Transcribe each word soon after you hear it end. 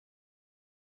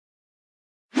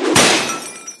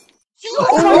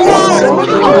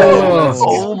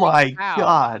Oh my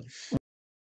god.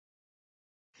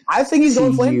 I think he's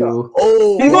going flamethrower.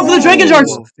 Oh, He's going for the Dragon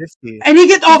Sharks! 50. And he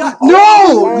gets off.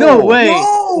 No! No way!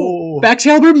 No!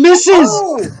 Baxcalibur misses!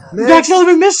 Oh,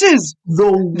 Baxcalibur misses!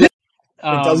 it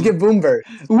does get Boombird.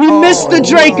 We missed the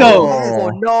Draco! Oh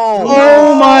no!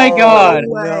 Oh my god!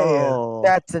 No.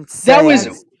 That's insane. That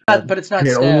was. But it's not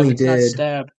It stab. only It's not did.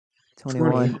 stab.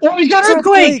 21. Oh, he's got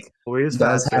Earthquake! Always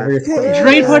Does have faster. earthquake.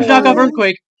 Drain Punch, knock off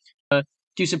Earthquake.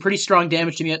 Do some pretty strong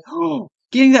damage to me.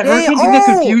 Getting that Hurricane, getting that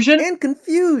Confusion. And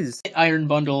confused. Iron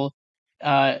Bundle.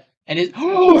 And it.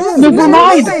 Never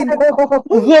mind!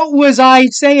 What was I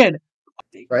saying?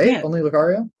 Right? Man. Only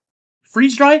Lucario?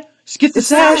 Freeze Dry. Get the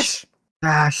Sash.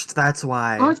 Dashed, that's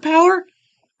why. Earth Power.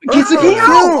 Gets the KO.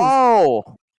 Oh!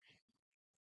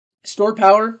 Store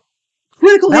Power.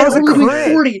 Critical That hit was a only doing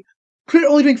crit. 40. Crit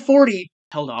only doing 40.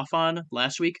 Held off on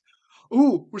last week.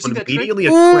 Ooh, we're seeing that crit. Immediately a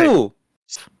crit. Ooh!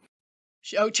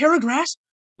 Oh, Terra Grass.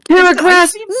 Terra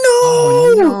Grass! No!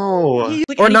 Oh,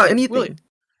 no. Or not anything. William.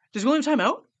 Does William time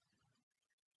out?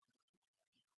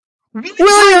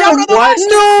 William! What?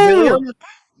 No!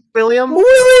 William?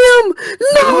 William!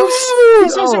 No! He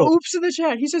says oops in the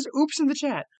chat. He says oops in the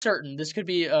chat. Certain. This could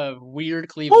be a weird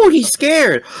Cleveland. Oh, he's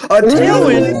scared. A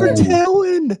Tailwind. Tailwind for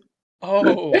Tailwind.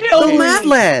 Oh. The Mad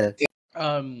Lad.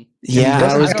 Yeah,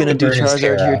 I was have gonna to do burn his Charizard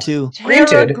hair here out. too.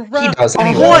 Granted, he does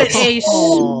anyway. What a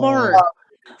smart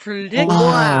prediction.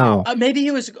 Wow. Maybe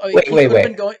he was Wait, he wait, could have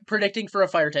wait. been predicting for a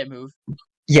fire type move.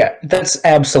 Yeah, that's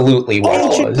absolutely what it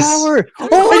Ancient was. power!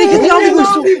 Oh, and he gets the Omni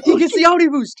Boost! He gets the Omni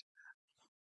Boost!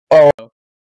 Oh.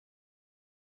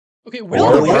 Okay, Or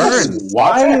Will burn.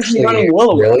 Why is he running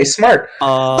Willow? Really smart.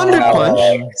 Thunder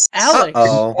Punch. Alex!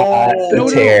 The No,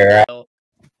 tear.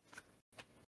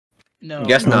 No.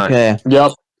 Guess not. Okay.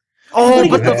 Yep. Oh,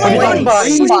 but the Flame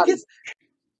flame He body. gets-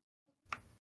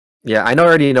 Yeah, I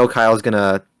already know Kyle's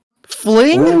gonna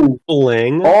fling. Ooh.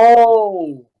 Fling.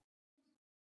 Oh.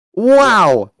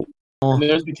 Wow. And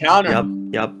there's the counter.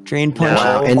 Yep. Drain Punch.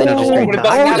 Wow. And then Oh, just but it doesn't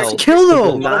oh, matter. just kill Did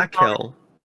though. not kill.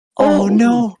 Oh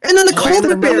no! And then the Where's the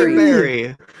Cobra Berry.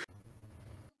 Berry?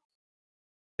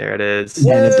 There it is.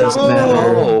 And it doesn't matter.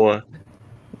 Oh,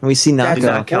 We see did not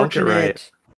knockout. count it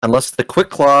right. Unless the Quick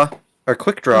Claw or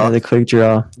Quick Draw. Yeah, the quick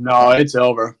draw. No, it's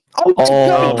over.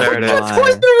 Oh, there it is. my.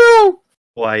 Twice in a row.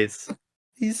 Twice.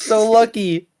 He's so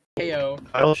lucky. KO.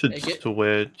 Kyle should Take it.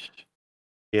 switch.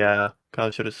 Yeah,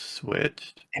 Kyle should have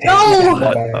switched. No!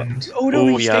 What? Oh no,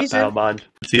 Oh he yeah, stays in. Palmon.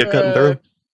 See it cutting through.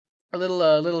 A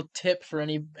little tip for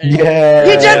any. Yeah.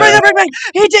 He did bring the bring back.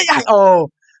 He did. Oh.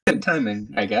 Good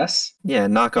timing, I guess. Yeah,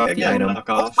 knock off the Again, item. knock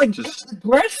off. Oh my Just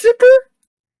Grass Zipper?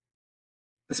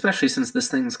 Especially since this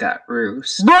thing's got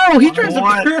roost. Bro, he tries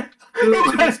What? to.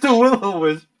 He tries to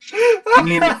Will-O-Wisp. I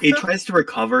mean, it tries to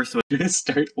recover, so Just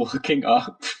start looking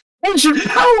up. Ancient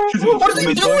power! What is he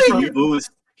he's going for doing? boost.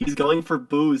 He's going for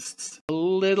boosts. A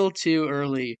little too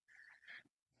early.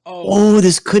 Oh. Oh,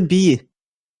 this could be.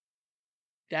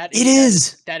 That It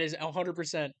is. That is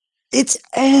 100%. It's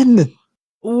N.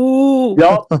 Ooh.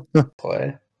 Yup.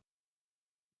 Play.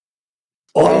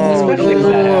 Especially if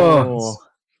that happens.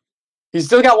 He's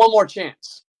still got one more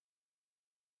chance.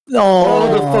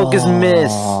 Oh, the focus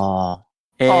miss. Aw.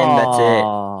 And that's it.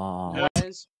 Aw.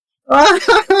 Guys,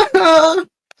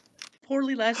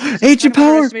 poorly last week. Ancient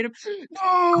power.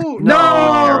 No. No!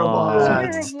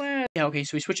 Aeroblast. Yeah. Okay.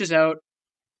 So he switches out.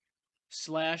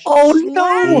 Slash. Oh,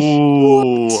 slash,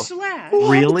 Ooh. Slash.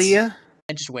 Really? And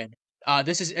just win.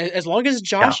 This is as long as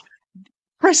Josh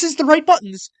presses the right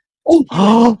buttons. Oh.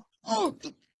 Oh.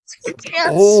 Yes.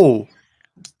 Oh.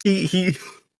 He.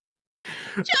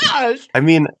 Josh. I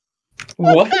mean,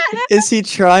 What? Is he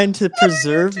trying to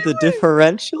preserve the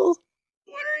differential?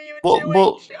 What are you doing,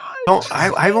 well, Josh? don't.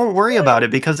 I won't worry about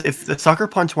it because if the sucker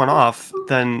punch went off,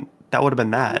 then that would have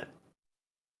been that.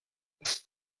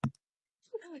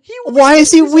 Why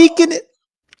is he weakening it?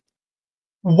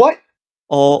 What?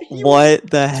 Oh, what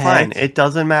the It's heck? fine. It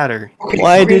doesn't matter. Okay,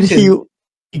 Why did granted, he?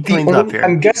 He cleans up here.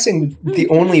 I'm guessing the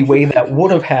only way that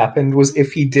would have happened was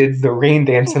if he did the rain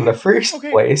dance in the first Okay,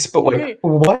 place. But like, okay.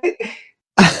 what?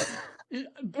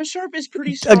 Bisharp is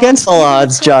pretty strong. Against all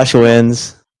odds, Josh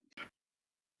wins.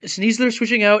 Sneasler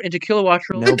switching out into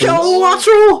Kilowattrel. No,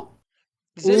 Kilowattrel!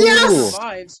 Yes!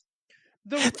 Survives.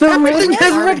 The Everything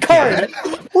has red card!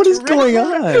 What is Red going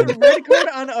card- on? Red card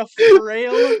on a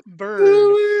frail bird.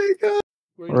 Oh my god.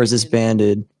 Or is this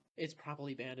banded? It's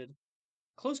probably banded.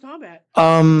 Close combat.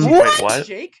 Wait, what?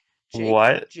 Jake?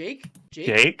 What? Jake?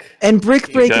 Jake? And brick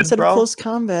You break good, instead bro? of close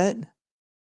combat.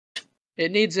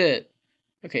 It needs it.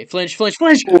 Okay, flinch, flinch,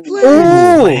 flinch!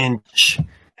 Oh! Flinch.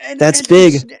 And, That's and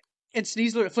big. And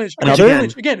Sneasler, flinch, Another?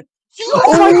 flinch, again.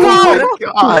 Oh my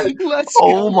god! Let's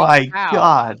Oh go. my Ow.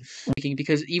 god!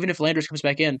 Because even if Landers comes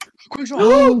back in, quick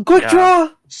draw. Quick Yeah. draw!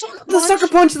 Sucker The punch. sucker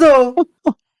punch though!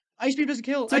 Ice beam doesn't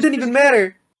kill. So it Ice didn't beam even doesn't kill.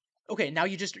 matter. Okay, now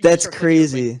you just That's start clicking your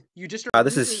weight. crazy. You just start. Wow,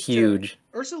 this is loses to- huge.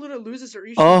 Ursa Luna loses her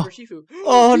Ishifu Oh. for Shifu.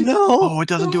 Oh no! Oh, it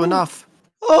doesn't do enough.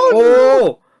 Oh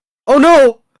Oh! Oh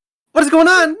no! What is going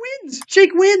on? Wins.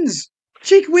 Jake wins.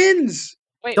 Jake wins.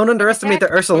 Wait, Don't underestimate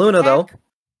the Ursa Luna though.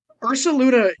 Ursa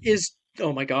Luna is.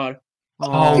 Oh my god.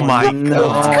 Oh my no!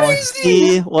 god!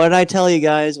 See, what did I tell you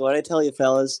guys? What did I tell you,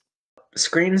 fellas?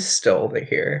 Screen's still over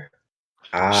here.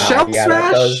 Shell yeah,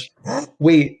 smash? that does.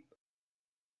 Wait.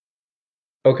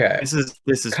 Okay. This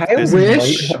is Kyle this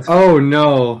Wish? might have- Oh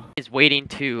no. is waiting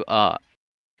to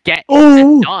get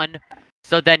Oh! it done,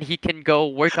 so then he can go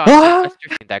work on Ah!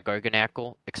 that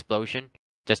Garganackle explosion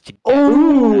just to. Get...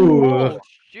 Oh! Oh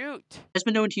shoot! Has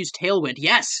been known to use Tailwind.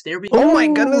 Yes, there we go. Oh my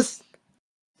goodness!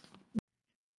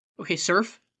 Okay,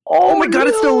 Surf. Oh my god,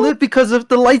 it's still lit because of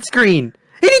the light screen!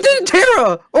 And he did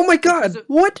Terra! Oh my god! Because of-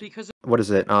 What? Because of, What is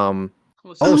it? well,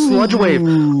 Oh, Sludge Wave!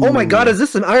 Oh my god, is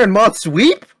this an Iron Moth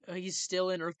sweep? he's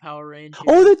still in Earth Power range. here.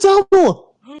 Oh, the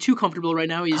double! Too comfortable right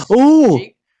now. He's. Oh!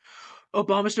 Jake.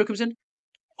 Obama still comes in.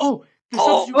 Oh, the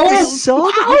Oh,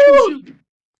 substitute oh, failed.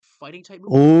 Fighting type move.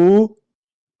 Oh!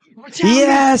 Retaliate!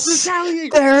 Yes!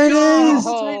 Retaliate! There it is!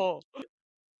 Oh!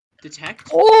 Detect.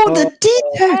 Oh, the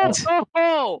detect!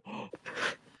 Oh!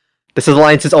 This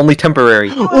alliance is only temporary.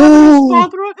 Oh!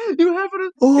 Mothra, you have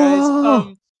it, Oh!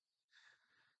 guys.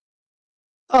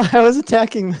 Oh, I was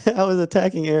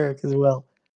attacking Eric as well.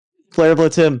 Player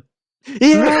blitz him.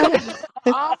 Yeah!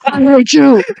 I hate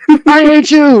you. I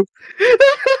hate you.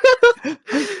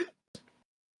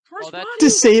 Oh, that's-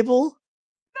 Disable?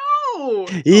 No.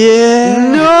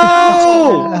 Yeah!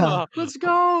 No! Let's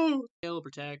go. Tail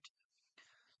protect.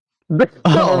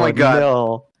 Oh my god.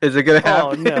 No. Is it gonna Oh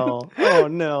happen? no. Oh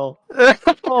no.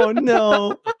 Oh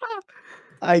no.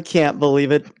 I can't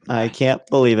believe it. I can't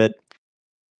believe it.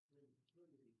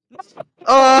 I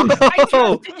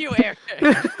Oh! trusted you, Eric.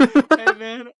 Hey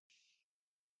man.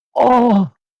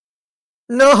 Oh!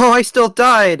 No, I still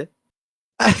died!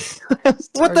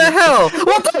 What the hell?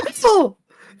 What the hell?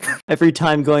 Every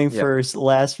time going Yep. for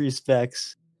last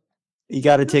respects. You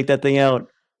gotta take that thing out.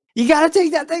 You gotta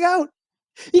take that thing out!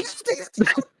 You gotta take that thing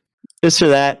out! Just for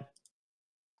that.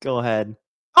 Go ahead.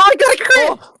 Oh, I got a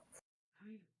crit!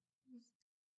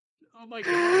 Oh my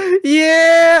god.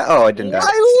 Yeah! Oh, I didn't die.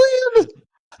 I win!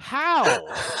 How?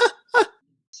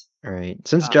 Alright,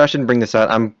 since Josh didn't bring this out,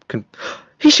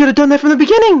 he should have done that from the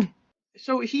beginning!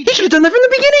 So he. He should have done that from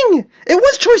the beginning! It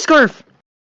was Choice Scarf!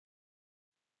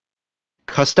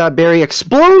 Custard Berry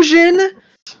Explosion!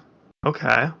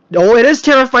 Okay. Oh, it is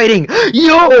Terra Fighting!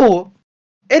 Yo!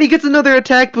 And he gets another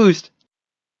attack boost!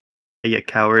 You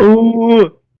coward.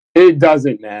 Ooh! It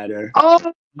doesn't matter.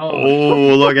 Oh!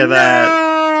 Oh, look at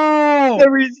that. The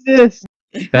resist!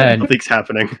 Nothing's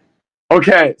happening.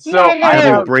 Okay, so I I have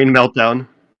a have. brain meltdown.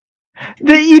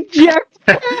 The eject!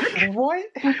 What?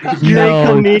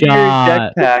 No, Meteor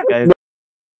God. jetpack.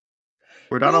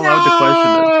 We're not allowed to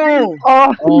question this.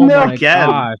 Oh, Oh no! my Again.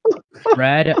 gosh.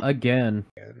 Red again.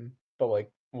 But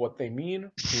like what they mean?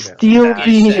 Steel Yes,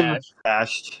 Beam! Sash.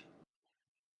 Bashed.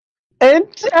 And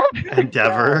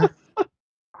Endeavor.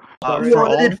 For for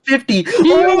all 50.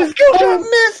 Oh, it's gonna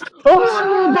miss!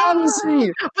 Oh,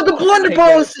 policy! For the blunder Take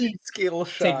policy! Skill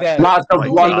shot. Take that. Not the Oh my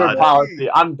blunder God. policy.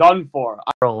 I'm done for.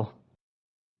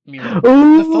 Mirror.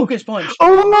 Ooh. The focus punch.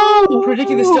 Oh no!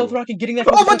 Predicting the stealth rock and getting that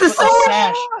Oh, focus but the punch, but the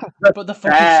sash. But the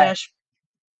focus sash. sash.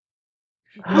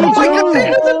 Oh my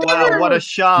god! Oh, wow, what a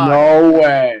shot. No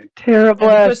way. Terra And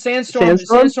because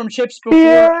Sandstorm chips before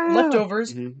Yeah.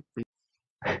 leftovers. Mhm.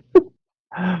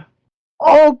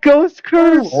 Oh, Ghost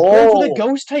Curse! Going for the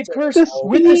ghost type curse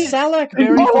with the Salak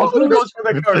berry Oh, for boost.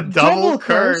 The double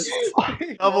curse.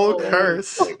 Double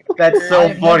curse. That's I so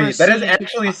have funny. never That is seen-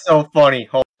 actually so funny.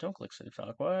 Don't click City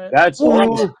Talk. What? That's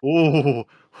Ooh.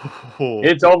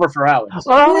 it's over for Alex.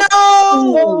 Oh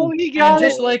no! He And got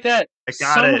just it! like that, I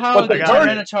got it. somehow But the the curse-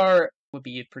 Tyranitar would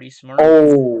be pretty smart.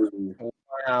 Oh.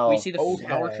 Wow. We see the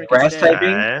flower cricket Grass instead.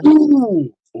 typing? Okay.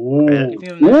 Ooh. Ooh.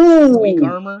 Give him that weak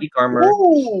armor. Weak armor.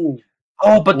 Ooh.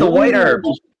 Oh, but the white herb.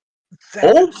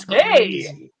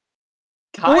 Okay.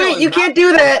 Wait, you can't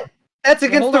do that! That's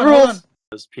against Hold the on, hold rules!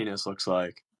 This penis looks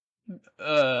like.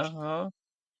 Huh?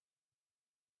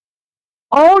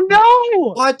 Oh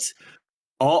no! What?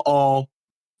 Uh-oh.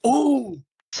 Oh.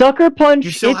 Sucker Punch,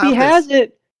 You still if he have has this.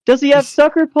 it! Does he have He's-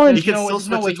 Sucker Punch? He can still there's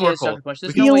no switch way to he has Torkoal. Sucker Punch.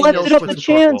 There's We no He way he left knows it up switch to to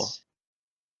chance!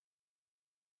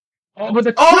 Oh, but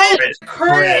the Oh,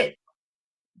 crit!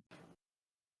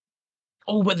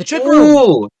 Oh, but the trick room.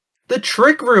 Ooh! The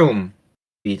trick room.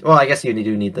 Well, I guess you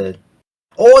do need the.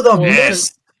 Oh, the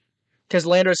miss. Because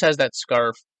Landorus has that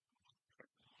scarf.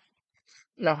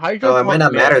 Now Hydro. Oh, it might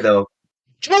not matter though.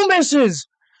 2 misses.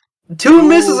 2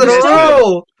 misses in a missed it.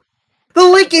 row. The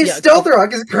late game Yeah, stealth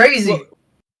rock is crazy.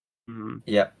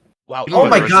 Yeah. Wow. Oh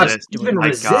my Even god, resist. even My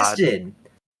God. resisted.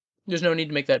 There's no need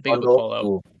to make that big of a Bundle. call out.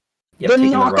 Ooh. Yep, The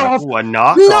taking the rock. knockoff. Ooh, a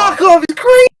knockoff. Knockoff is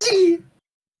crazy.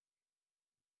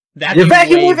 The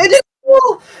vacuum wave ended.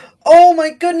 Oh my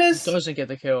goodness. Doesn't get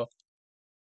the kill.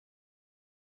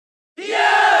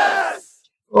 Yes.